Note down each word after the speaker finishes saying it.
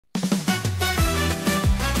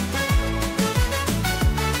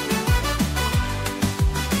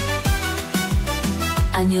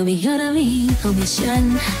al mio migliore amico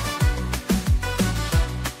Michel.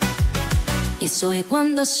 Il sole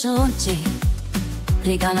quando sorge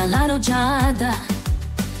regala la rugiada,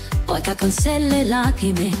 poi che con sé le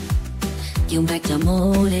lacrime di un vecchio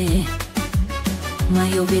amore. Ma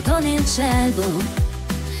io vedo nel cielo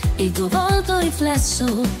il tuo volto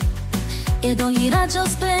riflesso ed ogni raggio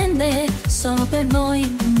splende solo per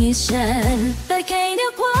noi, Michel. Perché il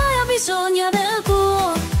mio cuore ha bisogno del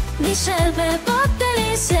tuo, Michel, per battere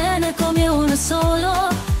insieme come uno solo.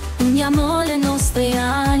 Uniamo le nostre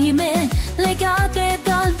anime legate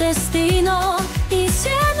dal destino,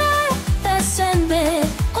 insieme per sempre,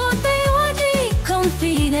 oltre ogni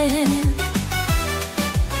confine.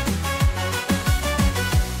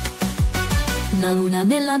 La luna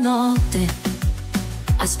nella notte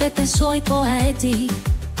aspetta i suoi poeti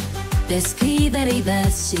per scrivere i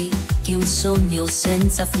versi di un sogno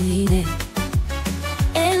senza fine.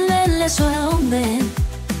 E nelle sue ombre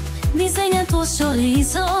disegna il tuo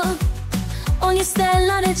sorriso, ogni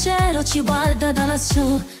stella nel cielo ci guarda da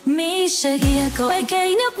lassù. Michel Grieco, perché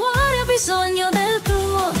il mio cuore ha bisogno del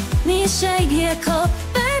tuo, Michel Grieco,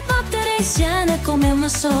 per battere insieme come uno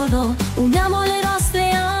solo. Uniamo le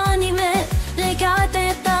nostre anime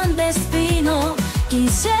legate dal destino,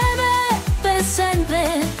 insieme per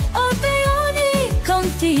sempre, oltre ogni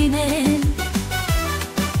confine.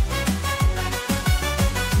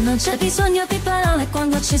 Non c'è bisogno di parole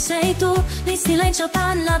quando ci sei tu, il silenzio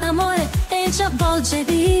parla d'amore e ci avvolge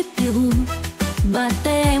di più.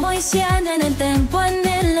 Batteremo insieme nel tempo e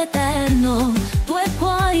nell'eterno, due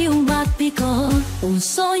cuori, un battito, un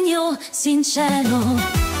sogno sincero.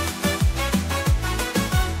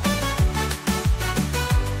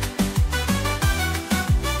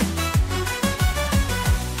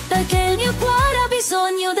 Perché il mio cuore ha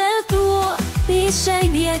bisogno del tuo, Michel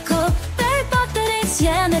Grieco, per battere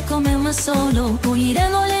insieme come uno solo.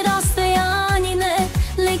 Uniremo le nostre anime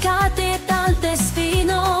legate dal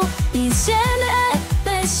destino, insieme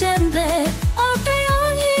per sempre, oltre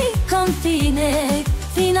ogni confine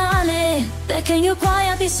finale. Perché il mio cuore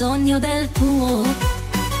ha bisogno del tuo.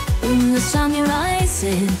 When the sun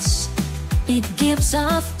rises, it gives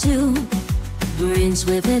off to, brings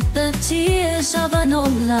with it the tears of an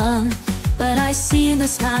old love. But I see in the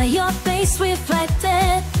sky your face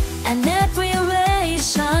reflected, and every ray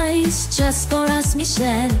shines just for us,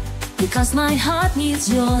 Michel. Because my heart needs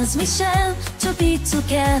yours, Michel, to be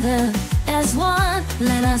together as one.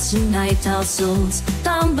 Let us unite our souls,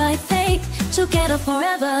 bound by fate, together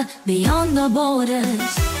forever, beyond the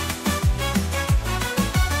borders.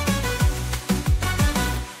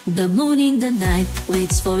 The moon in the night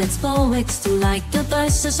waits for its poets to light the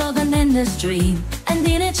verses of an endless dream. And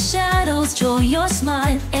in its shadows, joy, your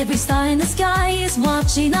smile. Every star in the sky is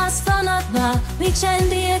watching us from above. Michel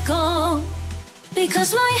Grieco.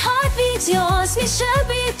 Because my heart beats yours, we shall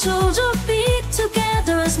be two to be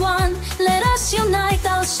together as one. Let us unite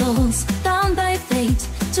our souls, bound by fate,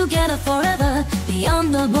 together forever,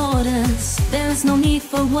 beyond the borders. There is no need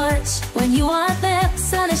for words when you are there.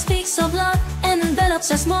 Silence speaks of love and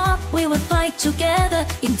envelops us more. We will fight together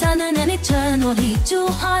in time and eternity. Two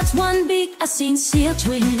hearts, one beat, a sincere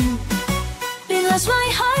twin. Because my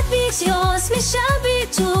heart beats yours, we shall be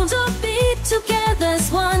two to be together as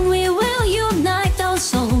one. We will unite our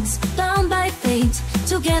souls, bound by fate,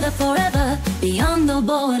 together forever, beyond the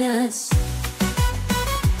borders.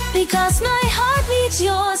 Because my heart beats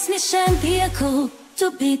yours, Michel Grieco,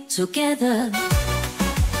 to be together.